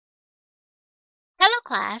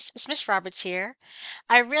class, it's Miss Roberts here.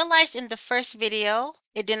 I realized in the first video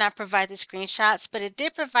it did not provide the screenshots, but it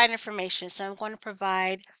did provide information, so I'm going to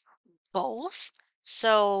provide both.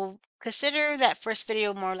 So consider that first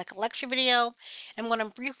video more like a lecture video. I'm going to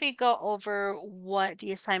briefly go over what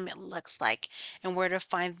the assignment looks like and where to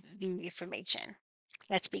find the information.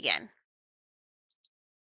 Let's begin.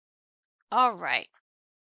 All right.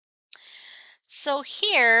 So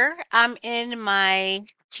here I'm in my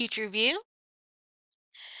teacher view.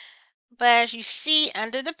 But as you see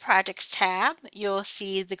under the projects tab, you'll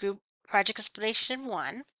see the group project explanation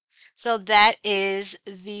 1. So that is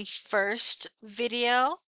the first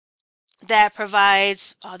video that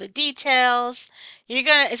provides all the details.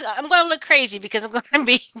 I'm gonna look crazy because I'm gonna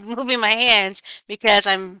be moving my hands because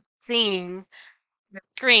I'm seeing the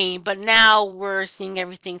screen, but now we're seeing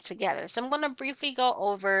everything together. So I'm gonna briefly go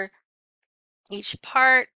over each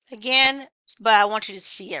part again, but I want you to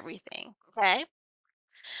see everything, okay?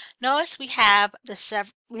 Notice we have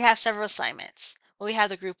several assignments. Well, we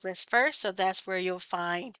have the group list first, so that's where you'll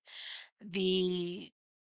find the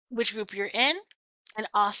which group you're in, and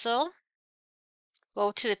also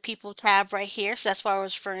go to the people tab right here. So that's why I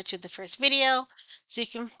was referring to the first video. So you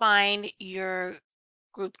can find your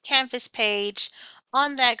group Canvas page.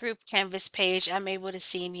 On that group Canvas page, I'm able to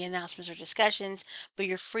see any announcements or discussions, but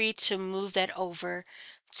you're free to move that over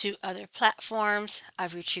to other platforms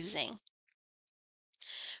of your choosing.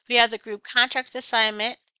 We have the group contract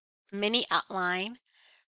assignment, mini outline,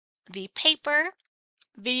 the paper,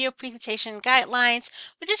 video presentation guidelines,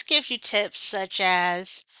 which just gives you tips such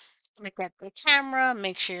as look at the camera,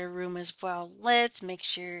 make sure your room is well lit, make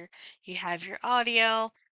sure you have your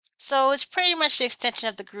audio. So it's pretty much the extension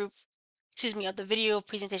of of the video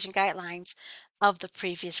presentation guidelines of the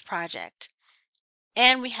previous project.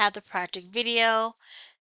 And we have the project video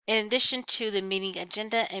in addition to the meeting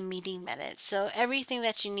agenda and meeting minutes. So everything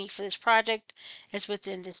that you need for this project is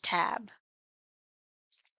within this tab.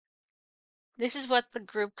 This is what the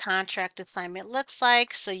group contract assignment looks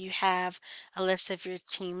like. So you have a list of your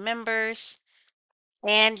team members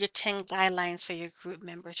and your 10 guidelines for your group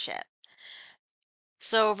membership.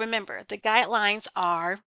 So remember, the guidelines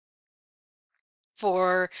are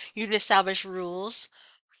for you to establish rules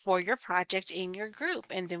for your project in your group,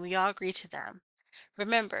 and then we all agree to them.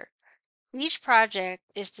 Remember, each project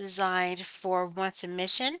is designed for one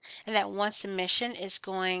submission, and that one submission is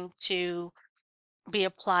going to be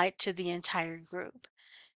applied to the entire group.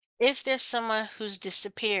 If there's someone who's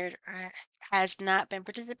disappeared or has not been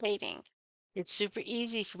participating, it's super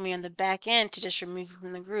easy for me on the back end to just remove you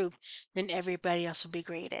from the group, then everybody else will be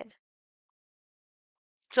graded.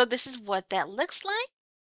 So this is what that looks like,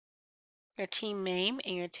 your team name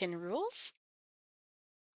and your 10 rules.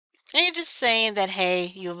 And you're just saying that, hey,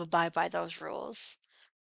 you'll abide by those rules.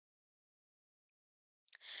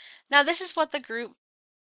 Now this is what the group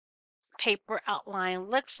paper outline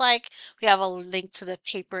looks like. We have a link to the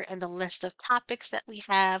paper and the list of topics that we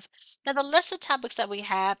have. Now the list of topics that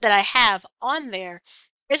that I have on there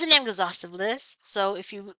is an exhaustive list. So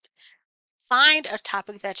if you find a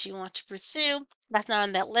topic that you want to pursue that's not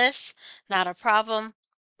on that list, not a problem.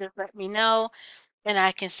 Just let me know and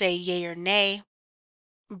I can say yay or nay.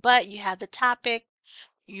 But you have the topic,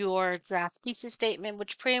 your draft thesis statement,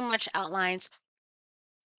 which pretty much outlines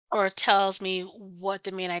or tells me what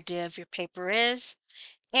the main idea of your paper is.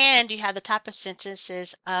 And you have the topic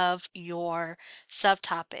sentences of your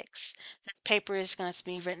subtopics. The paper is going to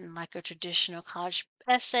be written like a traditional college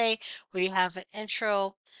essay where you have an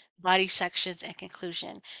intro, body sections, and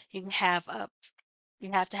conclusion. You can have up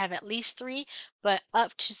you have to have at least 3, but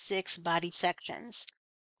up to 6 body sections.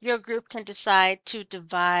 Your group can decide to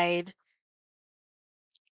divide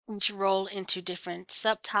each role into different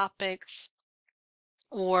subtopics,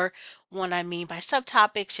 or what I mean by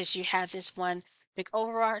subtopics is you have this one big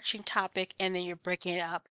overarching topic and then you're breaking it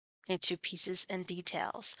up into pieces and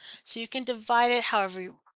details. So you can divide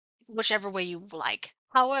it whichever way you like.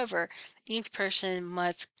 However, each person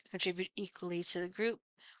must contribute equally to the group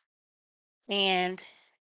and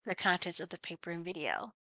the contents of the paper and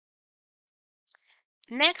video.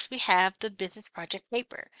 Next, we have the business project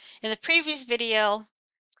paper. In the previous video,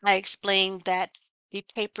 I explained that the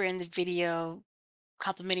paper and the video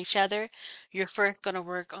complement each other. You're first going to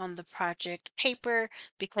work on the project paper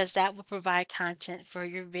because that will provide content for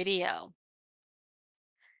your video.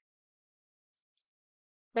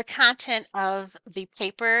 The content of the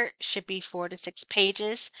paper should be 4 to 6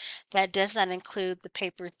 pages. That does not include the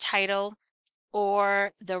paper title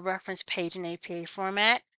or the reference page in APA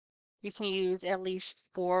format. You can use at least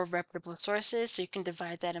 4 reputable sources, so you can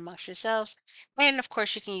divide that amongst yourselves. And of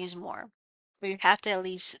course, you can use more. But you have to at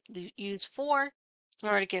least use 4 in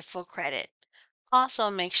order to get full credit. Also,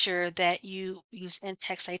 make sure that you use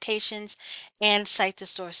in-text citations and cite the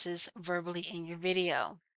sources verbally in your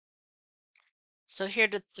video. So here are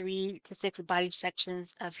the three constituent body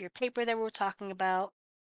sections of your paper that we're talking about.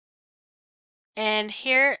 And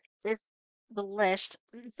here is the list.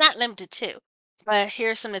 It's not limited to, but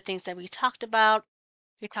here are some of the things that we talked about.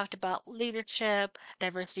 We talked about leadership,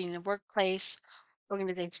 diversity in the workplace,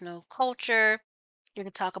 organizational culture. You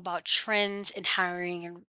can talk about trends in hiring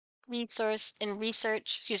and research,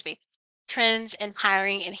 excuse me, trends in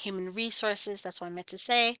hiring and human resources. That's what I meant to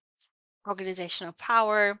say. Organizational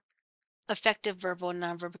power, effective verbal and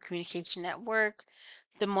nonverbal communication at work,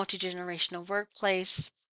 the multi-generational workplace,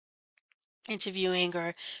 interviewing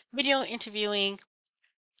or video interviewing.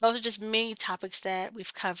 Those are just many topics that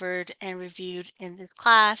we've covered and reviewed in this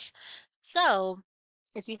class. So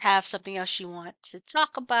if you have something else you want to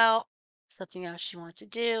talk about, something else you want to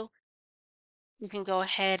do, you can go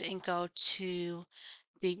ahead and go to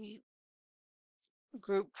the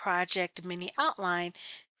group project mini outline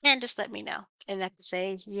and just let me know. And I can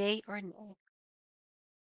say yay or nay.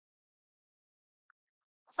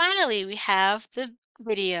 Finally, we have the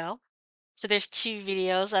video. So there's two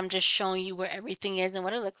videos. I'm just showing you where everything is and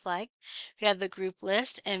what it looks like. We have the group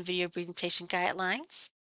list and video presentation guidelines.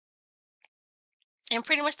 And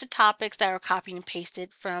pretty much the topics that are copied and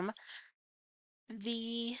pasted from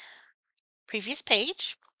the previous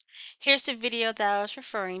page. Here's the video that I was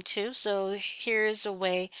referring to. So here's a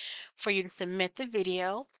way for you to submit the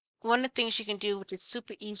video. One of the things you can do, which is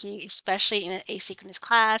super easy, especially in an asynchronous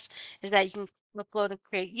class, is that you can upload and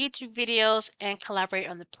create YouTube videos and collaborate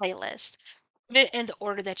on the playlist. Put it in the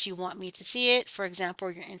order that you want me to see it. For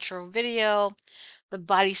example, your intro video, the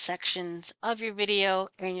body sections of your video,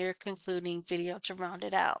 and your concluding video to round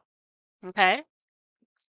it out. Okay?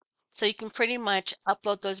 So you can pretty much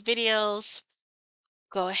upload those videos,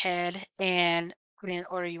 go ahead and put in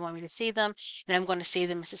order you want me to see them, and I'm going to save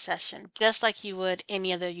them in succession, just like you would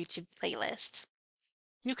any other YouTube playlist.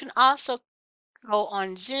 You can also go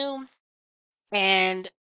on Zoom and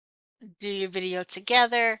do your video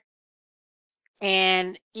together,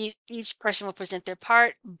 and each person will present their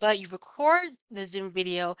part, but you record the Zoom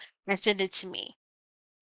video and send it to me.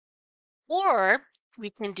 Or we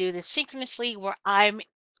can do this synchronously where I'm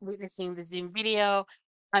witnessing the Zoom video.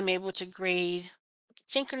 I'm able to grade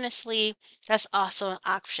synchronously. That's also an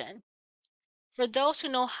option. For those who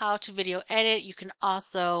know how to video edit, you can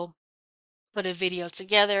also put a video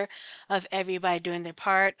together of everybody doing their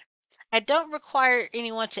part. I don't require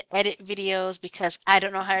anyone to edit videos because I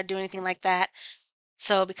don't know how to do anything like that.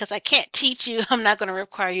 So because I can't teach you, I'm not going to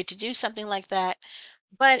require you to do something like that.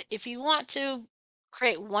 But if you want to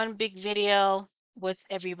create one big video with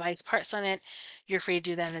everybody's parts on it, you're free to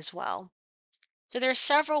do that as well. So there are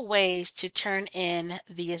several ways to turn in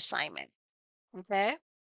the assignment. Okay.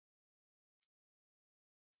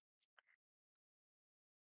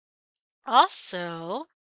 Also,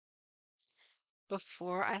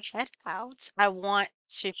 before I head out, I want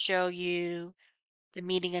to show you the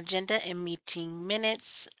meeting agenda and meeting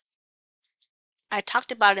minutes. I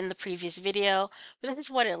talked about it in the previous video, but this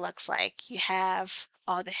is what it looks like. You have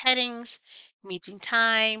all the headings, meeting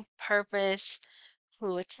time, purpose,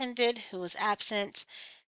 who attended, who was absent,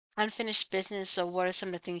 unfinished business, so what are some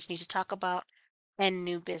of the things you need to talk about, and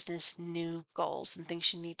new business, new goals, and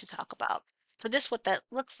things you need to talk about. So this is what that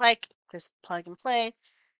looks like. Just plug and play.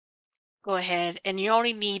 Go ahead, and you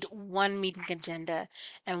only need one meeting agenda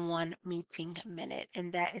and one meeting minute,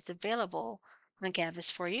 and that is available on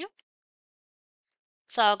Canvas for you.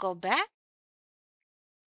 So I'll go back,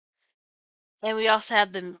 and we also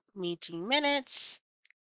have the meeting minutes.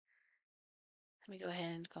 Let me go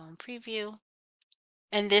ahead and go on preview.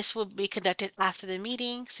 And this will be conducted after the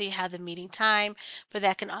meeting, so you have the meeting time, but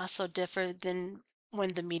that can also differ than when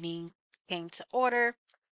the meeting came to order,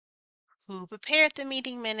 who prepared the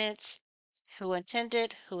meeting minutes, who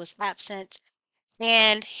attended, who was absent,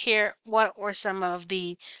 and here what were some of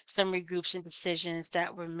the summary groups and decisions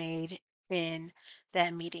that were made in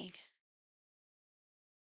that meeting.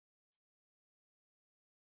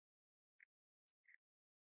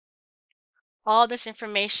 All this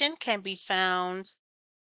information can be found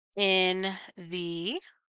in the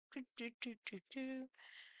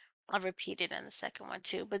I'll repeat it in the second one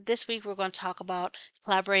too. But this week we're going to talk about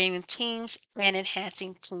collaborating in teams and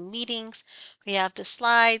enhancing team meetings. We have the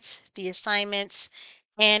slides, the assignments,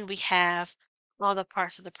 and we have all the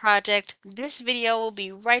parts of the project. This video will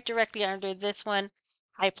be right directly under this one.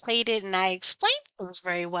 I played it and I explained things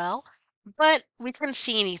very well, but we couldn't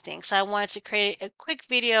see anything. So I wanted to create a quick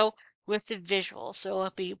video with the visuals. So it'll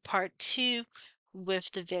be part two with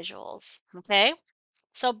the visuals. Okay.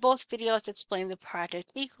 So both videos explain the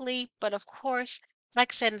project equally, but of course,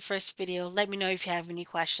 like I said in the first video, let me know if you have any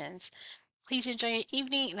questions. Please enjoy your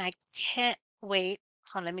evening, and I can't wait.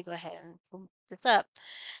 Hold on, let me go ahead and boom this up.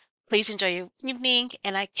 Please enjoy your evening,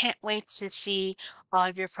 and I can't wait to see all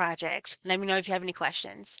of your projects. Let me know if you have any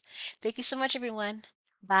questions. Thank you so much, everyone.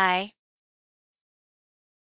 Bye.